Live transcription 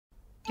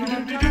Hey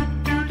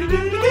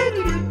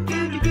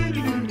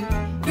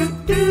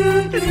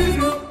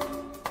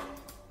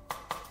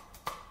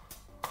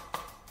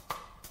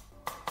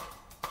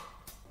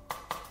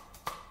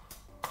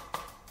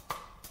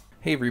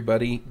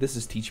everybody, this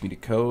is Teach Me to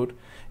Code,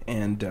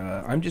 and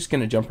I'm just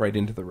going to jump right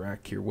into the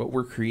rack here. What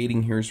we're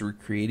creating here is we're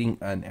creating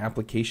an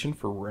application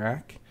for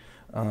rack,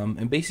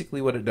 and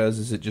basically what it does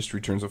is it just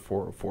returns a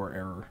 404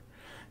 error.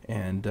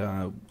 And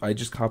I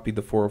just copied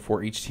the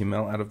 404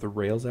 HTML out of the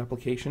Rails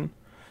application,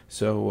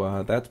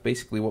 so that's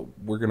basically what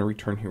we're going to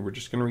return here. We're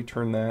just going to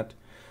return that,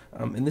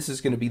 and this is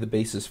going to be the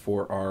basis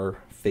for our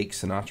fake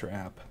Sinatra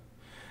app.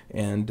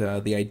 And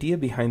the idea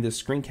behind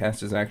this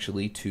screencast is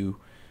actually to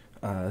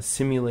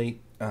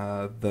simulate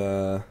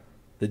the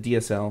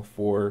DSL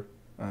for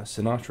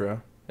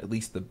Sinatra, at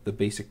least the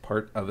basic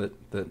part of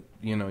it, that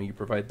you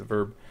provide the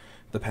verb,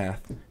 the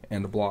path,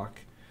 and a block,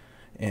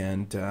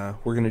 and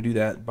we're going to do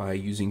that by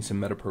using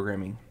some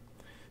metaprogramming.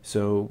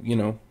 So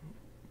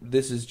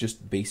this is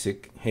just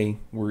basic. Hey,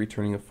 we're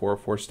returning a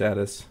 404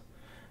 status,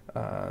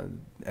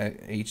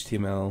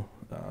 HTML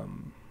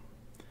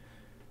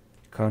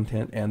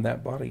content, and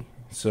that body.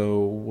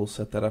 So we'll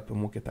set that up and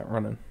we'll get that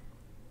running.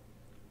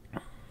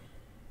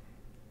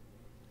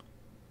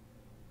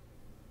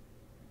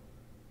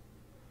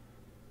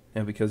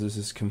 And because this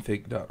is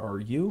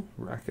config.ru,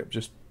 Rackup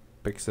just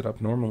picks it up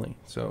normally.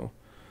 So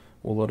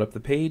we'll load up the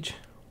page,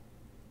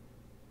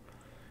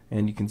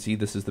 and you can see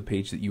this is the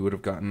page that you would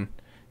have gotten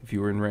if you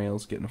were in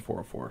Rails getting a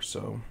 404.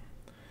 So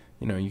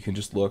you can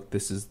just look.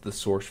 This is the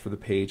source for the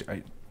page.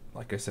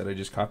 Like I said, I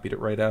just copied it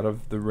right out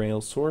of the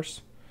Rails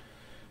source.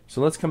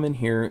 So let's come in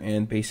here,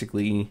 and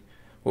basically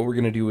what we're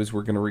going to do is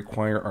we're going to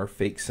require our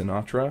fake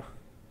Sinatra,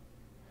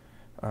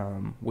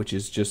 which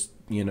is just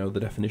the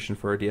definition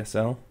for our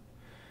DSL.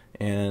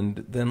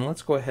 And then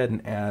let's go ahead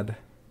and add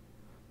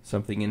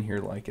something in here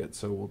like it.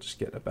 So we'll just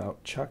get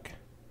about Chuck,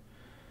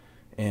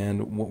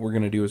 and what we're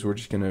going to do is we're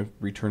just going to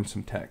return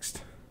some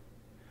text.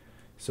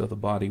 So the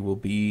body will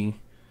be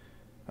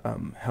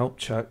help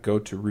Chuck go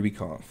to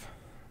RubyConf.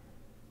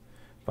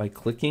 By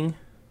clicking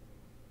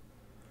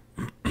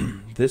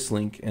this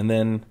link, and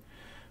then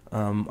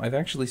I've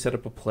actually set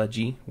up a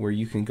pledgey where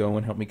you can go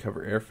and help me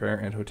cover airfare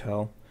and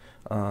hotel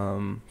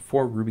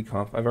for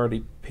RubyConf. I've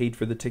already paid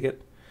for the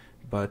ticket,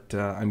 but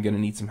I'm going to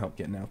need some help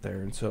getting out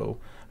there, and so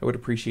I would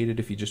appreciate it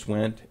if you just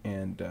went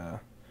and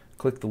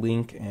click the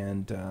link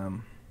and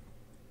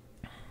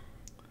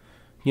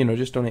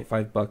just donate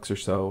 $5 or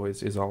so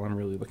is all I'm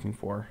really looking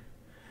for.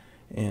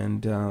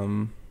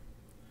 And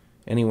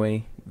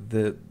anyway,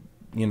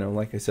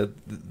 like I said,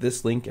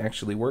 this link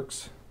actually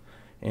works,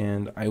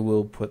 and I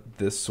will put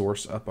this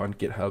source up on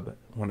GitHub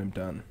when I'm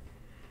done.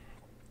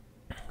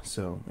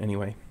 So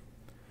anyway.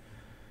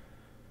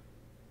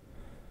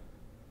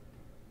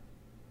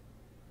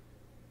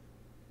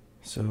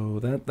 So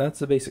that's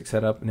the basic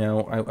setup.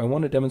 Now I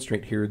want to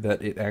demonstrate here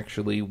that it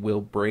actually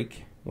will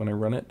break when I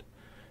run it,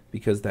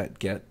 because that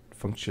get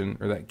function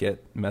or that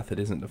get method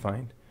isn't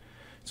defined.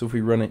 So if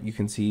we run it, you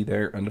can see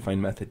there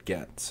undefined method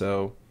get.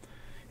 So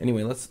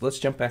anyway, let's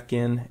jump back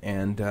in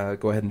and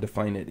go ahead and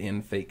define it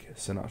in fake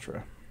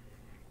Sinatra.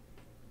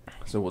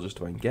 So we'll just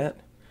define get,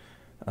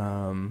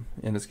 and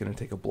it's going to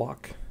take a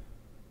block.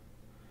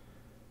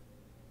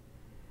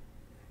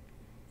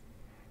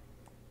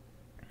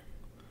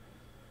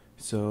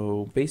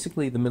 So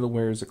basically the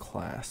middleware is a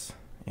class,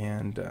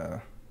 and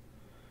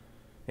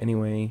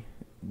anyway,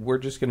 we're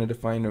just going to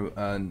define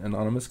an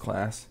anonymous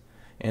class,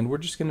 and we're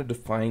just going to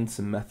define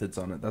some methods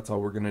on it. That's all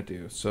we're going to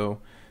do.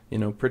 So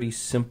pretty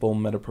simple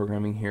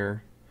metaprogramming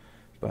here,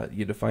 but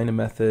you define a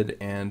method,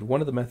 and one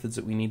of the methods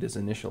that we need is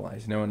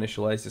initialize. Now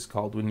initialize is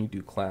called when you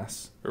do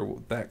class, or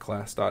that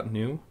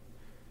class.new.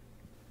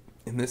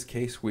 In this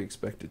case, we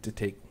expect it to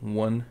take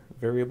one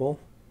variable.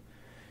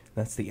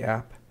 That's the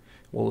app.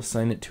 We'll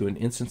assign it to an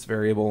instance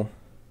variable,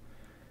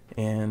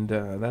 and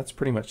that's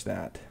pretty much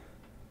that.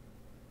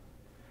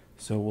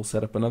 So we'll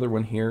set up another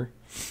one here,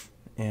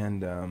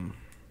 and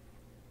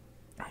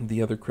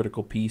the other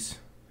critical piece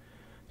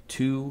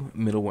to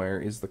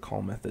middleware is the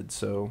call method.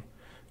 So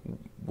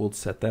we'll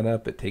set that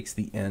up. It takes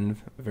the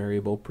end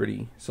variable,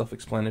 pretty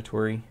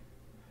self-explanatory,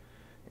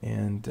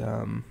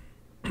 and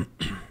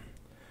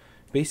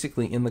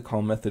basically in the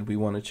call method we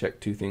want to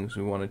check two things.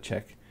 We want to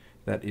check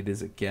that it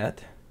is a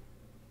get,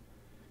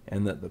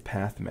 and that the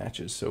path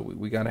matches. So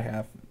we got to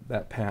have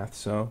that path.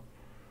 So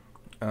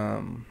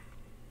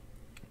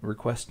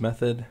request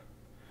method,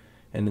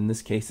 and in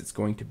this case it's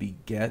going to be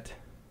get.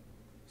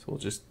 So we'll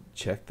just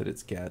check that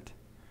it's get,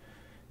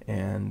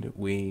 and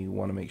we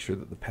want to make sure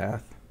that the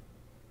path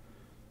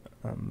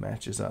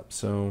matches up.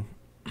 So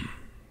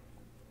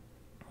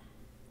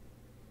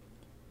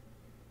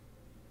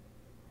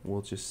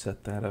we'll just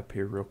set that up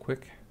here real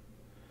quick.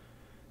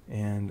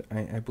 And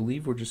I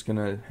believe we're just going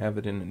to have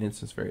it in an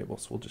instance variable,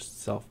 so we'll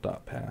just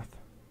self.path.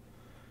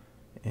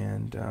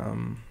 And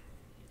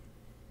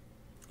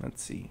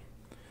let's see.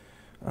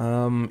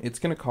 It's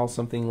going to call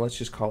something, let's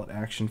just call it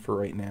action for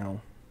right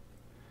now.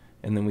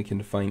 And then we can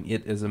define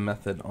it as a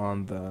method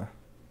on the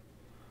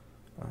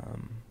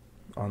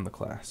on the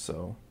class.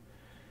 So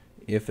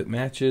if it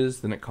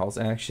matches, then it calls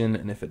action,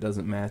 and if it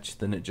doesn't match,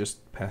 then it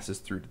just passes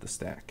through to the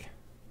stack.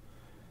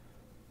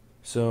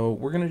 So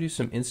we're going to do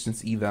some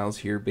instance evals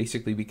here,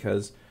 basically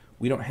because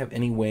we don't have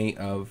any way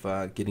of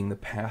getting the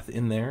path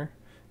in there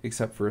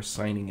except for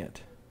assigning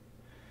it.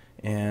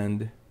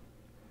 And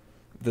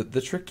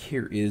the trick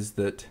here is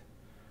that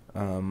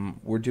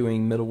we're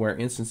doing middleware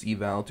instance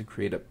eval to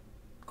create a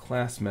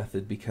class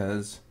method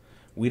because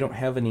we don't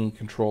have any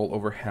control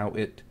over how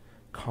it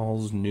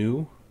calls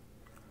new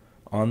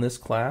on this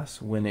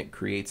class when it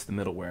creates the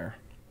middleware.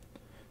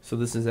 So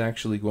this is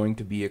actually going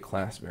to be a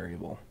class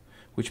variable,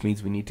 which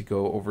means we need to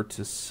go over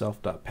to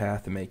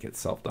self.path and make it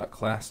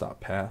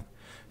self.class.path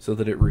so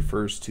that it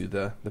refers to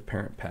the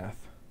parent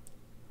path.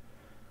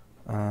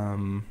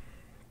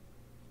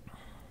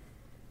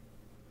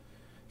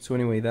 So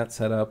anyway, that's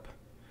set up,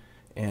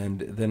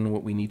 and then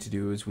what we need to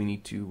do is we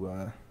need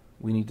to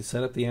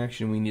set up the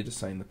action, we need to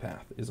assign the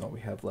path, is all we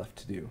have left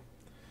to do.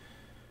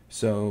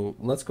 So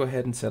let's go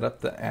ahead and set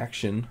up the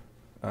action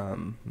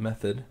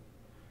method,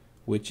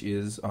 which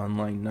is on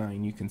line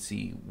 9. You can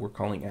see we're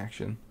calling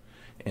action.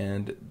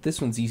 And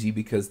this one's easy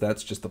because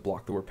that's just the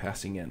block that we're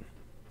passing in.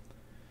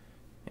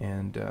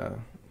 And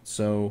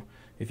so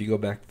if you go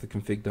back to the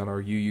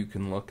config.ru, you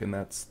can look, and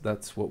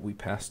that's what we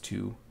pass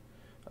to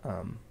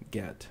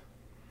get.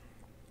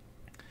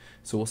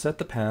 So we'll set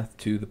the path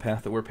to the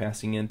path that we're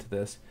passing into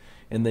this,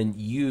 and then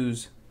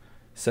use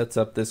sets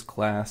up this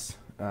class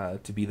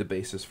to be the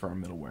basis for our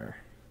middleware.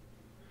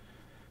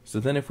 So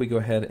then if we go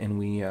ahead and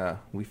we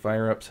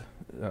fire up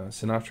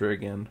Sinatra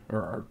again,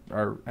 or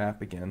our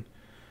app again,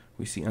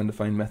 we see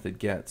undefined method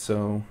get.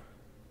 So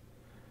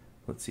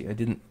let's see,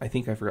 I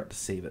think I forgot to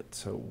save it,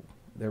 so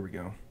there we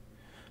go.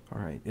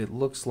 Alright, it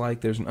looks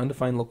like there's an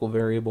undefined local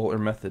variable or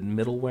method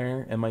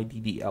middleware,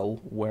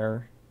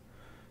 middlware.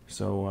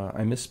 So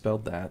I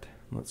misspelled that.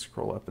 Let's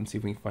scroll up and see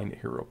if we can find it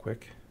here real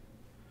quick.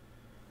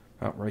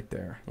 Oh, right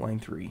there, line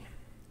 3.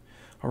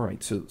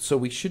 Alright, so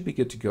we should be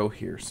good to go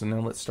here. So now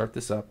let's start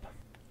this up.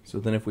 So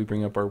then if we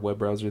bring up our web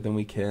browser, then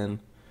we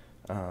can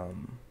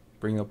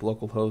bring up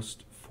localhost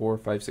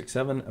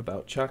 4567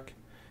 about Chuck,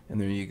 and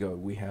there you go.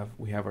 We have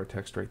our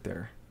text right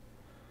there.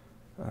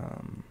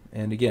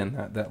 And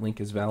again, that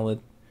link is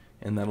valid,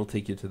 and that'll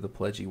take you to the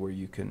pledgy where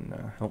you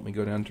can help me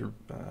go down to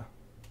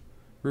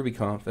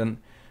RubyConf. And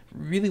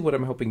really what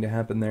I'm hoping to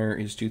happen there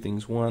is two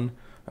things. One,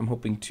 I'm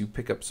hoping to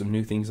pick up some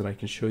new things that I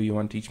can show you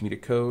on Teach Me to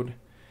Code.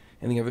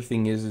 And the other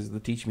thing is the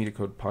Teach Me to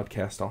Code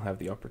podcast, I'll have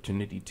the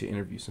opportunity to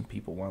interview some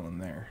people while I'm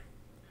there.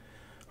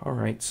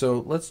 Alright,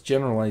 so let's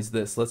generalize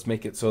this. Let's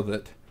make it so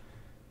that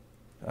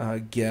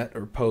get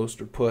or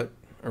post or put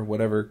or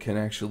whatever can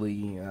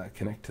actually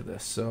connect to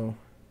this. So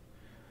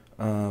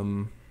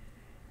we're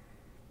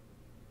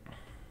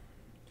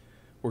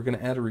going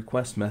to add a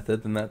request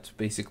method, and that's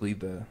basically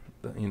the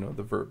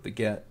verb, the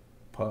get,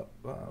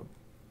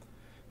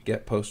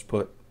 get, post,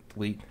 put,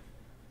 delete.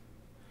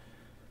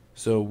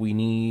 So we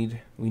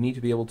need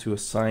to be able to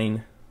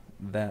assign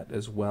that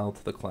as well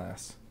to the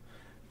class,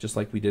 just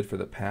like we did for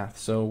the path.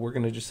 So we're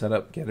going to just set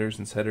up getters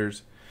and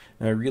setters.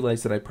 Now I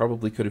realize that I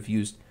probably could have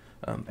used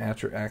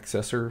attribute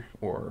accessor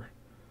or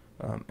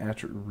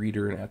attribute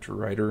reader and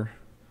attribute writer,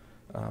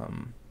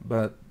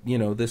 but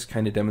this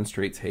kind of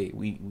demonstrates, hey,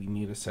 we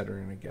need a setter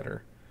and a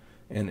getter,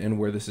 and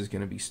where this is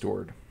going to be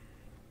stored.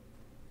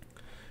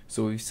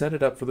 So we've set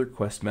it up for the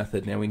request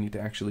method. Now we need to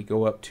actually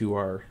go up to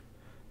our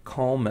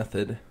call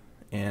method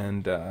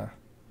and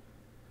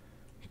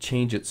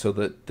change it so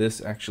that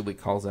this actually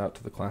calls out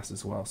to the class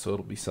as well. So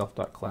it'll be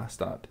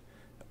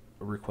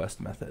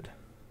self.class.request method.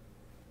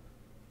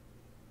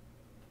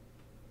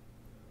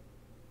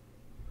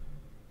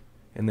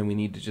 And then we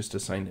need to just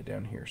assign it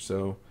down here.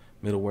 So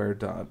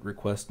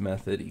middleware.request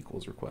method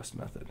equals request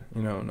method.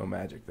 No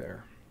magic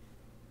there.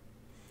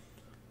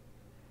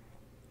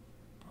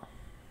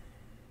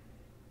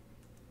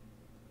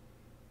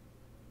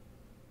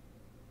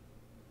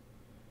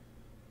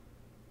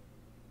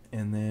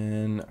 And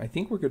then I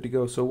think we're good to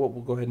go. So what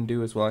we'll go ahead and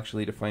do is we'll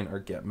actually define our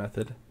get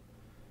method.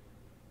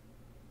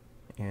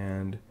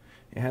 And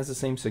it has the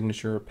same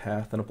signature, a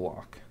path, and a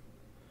block.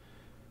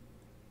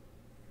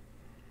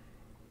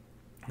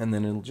 And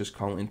then it'll just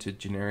call into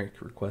generic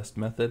request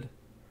method.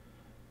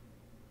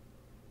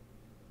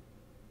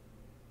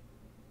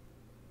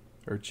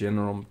 Or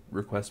general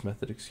request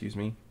method, excuse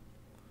me.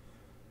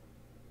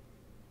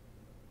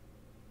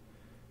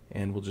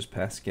 And we'll just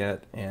pass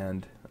get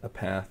and a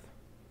path,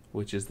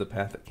 which is the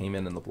path that came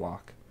in the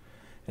block.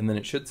 And then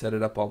it should set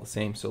it up all the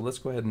same. So let's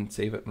go ahead and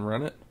save it and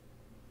run it.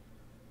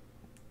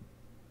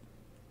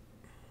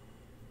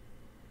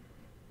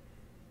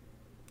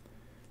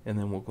 And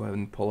then we'll go ahead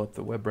and pull up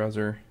the web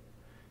browser,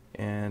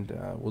 and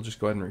we'll just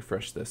go ahead and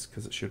refresh this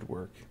because it should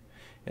work.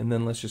 And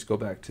then let's just go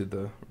back to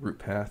the root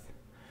path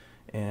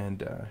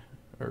and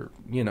or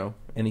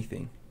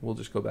anything. We'll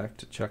just go back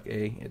to Chuck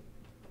A. It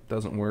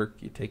doesn't work.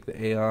 You take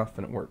the A off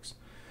and it works.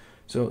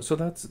 So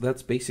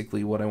that's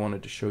basically what I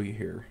wanted to show you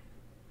here.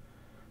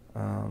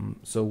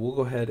 So we'll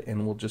go ahead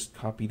and we'll just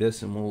copy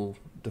this and we'll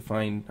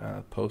define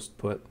post,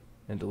 put,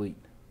 and delete.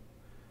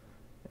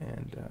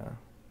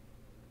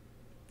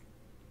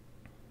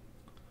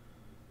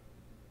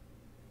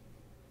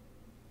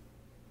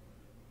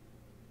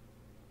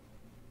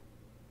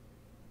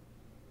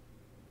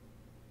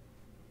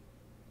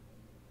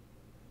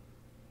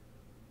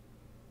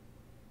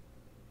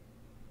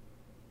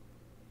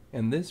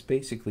 And this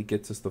basically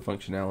gets us the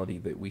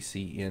functionality that we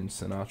see in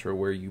Sinatra,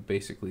 where you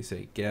basically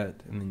say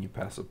get, and then you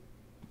pass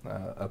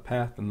a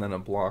path and then a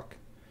block,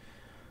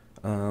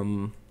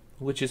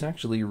 which is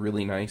actually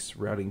really nice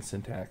routing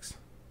syntax.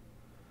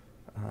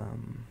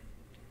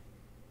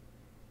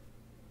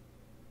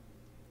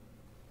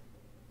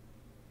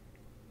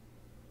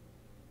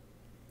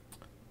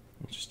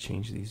 Let's just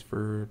change these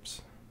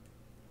verbs.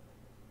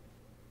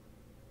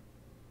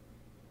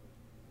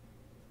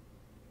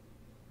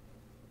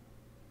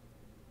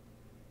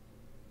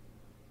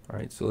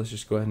 Alright, so let's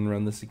just go ahead and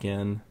run this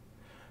again.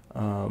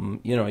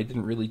 You know, I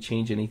didn't really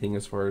change anything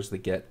as far as the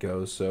get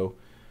goes, so,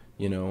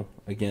 you know,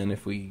 again,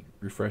 if we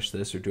refresh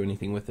this or do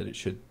anything with it, it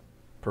should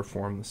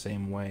perform the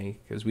same way,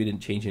 because we didn't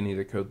change any of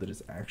the code that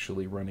is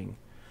actually running.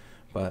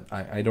 But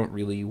I don't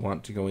really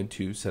want to go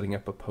into setting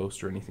up a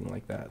post or anything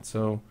like that.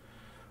 So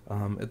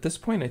at this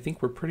point, I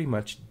think we're pretty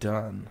much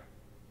done.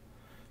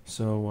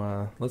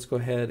 So let's go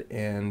ahead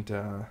and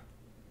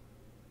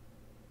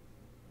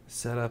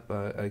set up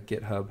a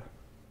GitHub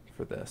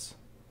for this.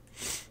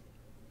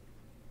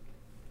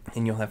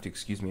 And you'll have to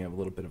excuse me, I have a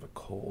little bit of a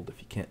cold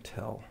if you can't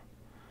tell.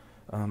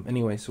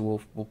 Anyway,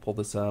 so we'll pull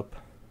this up.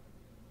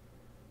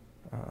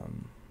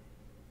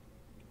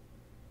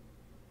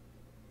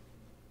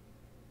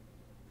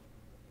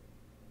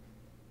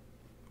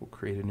 We'll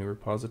create a new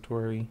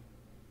repository.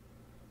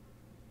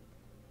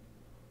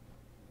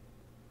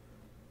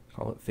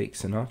 Call it Fake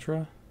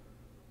Sinatra.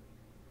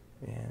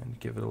 And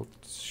give it a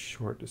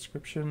short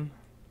description.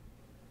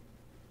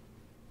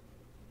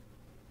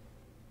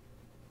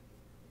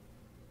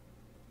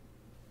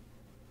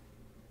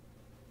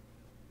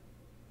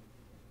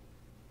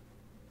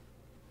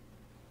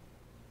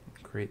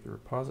 Create the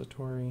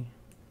repository,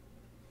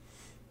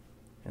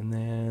 and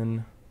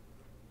then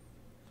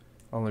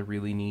all I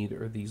really need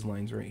are these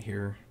lines right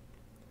here,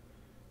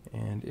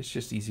 and it's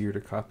just easier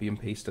to copy and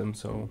paste them.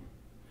 So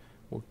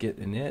we'll get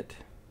init,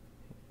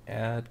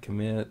 add,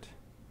 commit,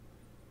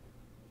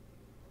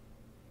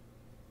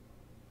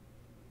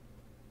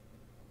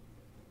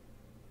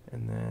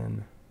 and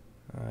then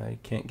I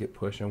can't get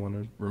push, I want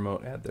a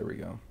remote add. There we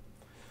go,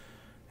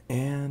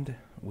 and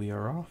we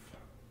are off.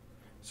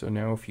 So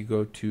now if you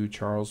go to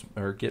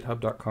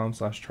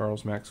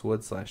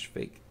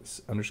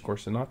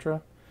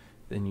github.com/charlesmaxwood/fake_Sinatra,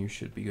 then you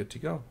should be good to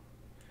go.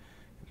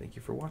 Thank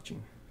you for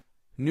watching.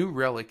 New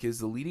Relic is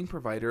the leading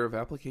provider of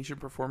application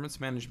performance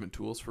management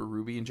tools for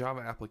Ruby and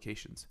Java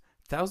applications.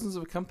 Thousands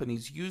of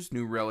companies use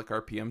New Relic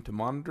RPM to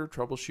monitor,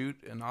 troubleshoot,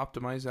 and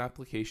optimize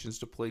applications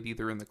deployed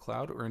either in the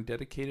cloud or in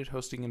dedicated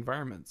hosting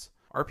environments.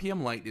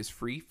 RPM Lite is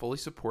free, fully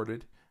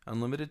supported,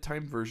 unlimited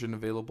time version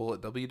available at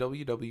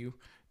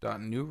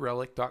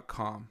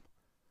www.newrelic.com.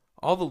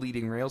 All the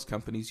leading Rails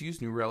companies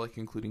use New Relic,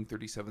 including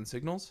 37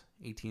 Signals,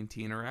 AT&T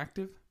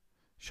Interactive,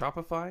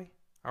 Shopify,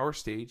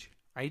 OurStage,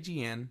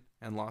 IGN,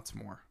 and lots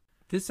more.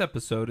 This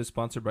episode is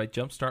sponsored by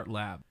Jumpstart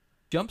Lab.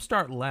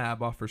 Jumpstart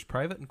Lab offers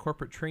private and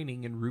corporate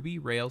training in Ruby,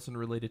 Rails, and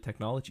related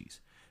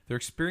technologies. They're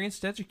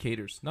experienced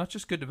educators, not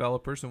just good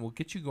developers, and will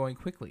get you going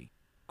quickly.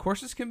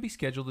 Courses can be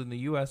scheduled in the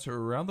U.S.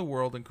 or around the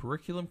world and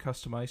curriculum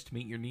customized to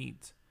meet your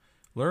needs.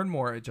 Learn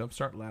more at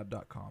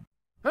jumpstartlab.com.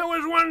 That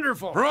was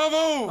wonderful.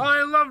 Bravo!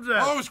 I loved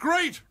that. Oh, it was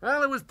great.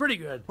 Well, it was pretty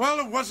good.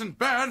 Well, it wasn't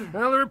bad.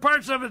 Well, there were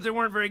parts of it that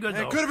weren't very good,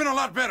 though. It could have been a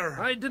lot better.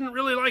 I didn't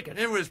really like it.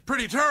 It was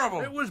pretty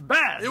terrible. It was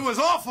bad. It was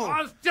awful. It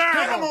was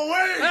terrible. Get him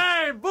away!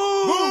 Hey,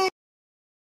 boo! Boo!